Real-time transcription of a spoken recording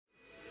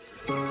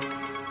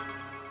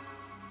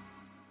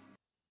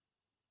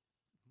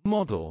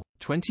Model,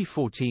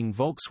 2014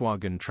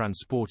 Volkswagen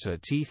Transporter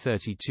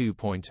T30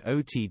 2.0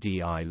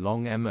 TDI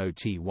long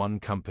MOT1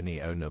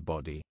 company owner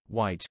body,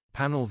 white,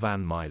 panel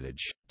van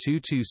mileage,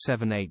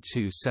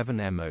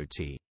 227827 MOT,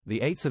 the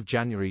 8th of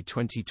January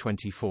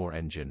 2024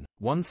 engine,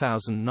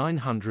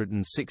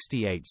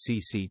 1968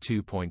 cc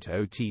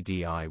 2.0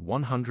 TDI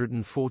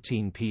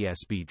 114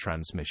 PSB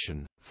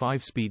transmission,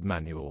 5-speed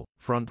manual,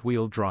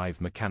 front-wheel drive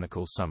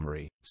mechanical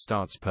summary,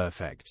 starts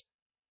perfect.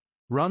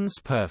 Runs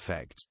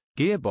perfect.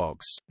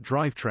 Gearbox,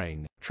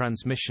 drivetrain,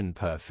 transmission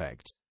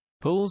perfect.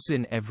 Pulls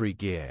in every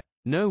gear.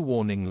 No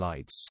warning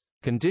lights.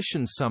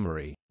 Condition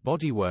summary,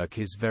 bodywork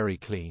is very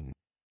clean.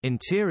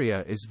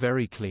 Interior is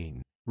very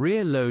clean.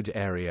 Rear load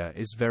area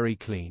is very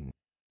clean.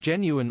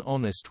 Genuine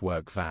honest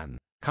work van.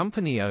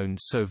 Company owned,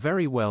 so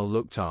very well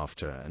looked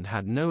after and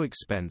had no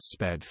expense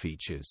spared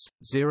features,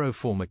 0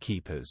 former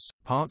keepers,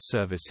 part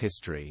service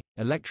history,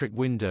 electric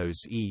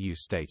windows EU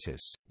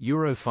status,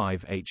 Euro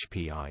 5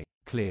 HPI,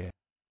 clear.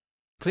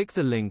 Click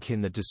the link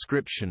in the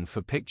description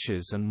for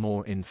pictures and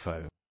more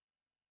info.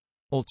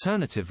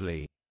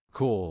 Alternatively,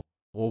 call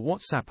or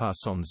WhatsApp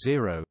us on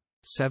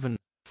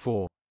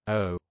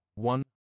 0740 1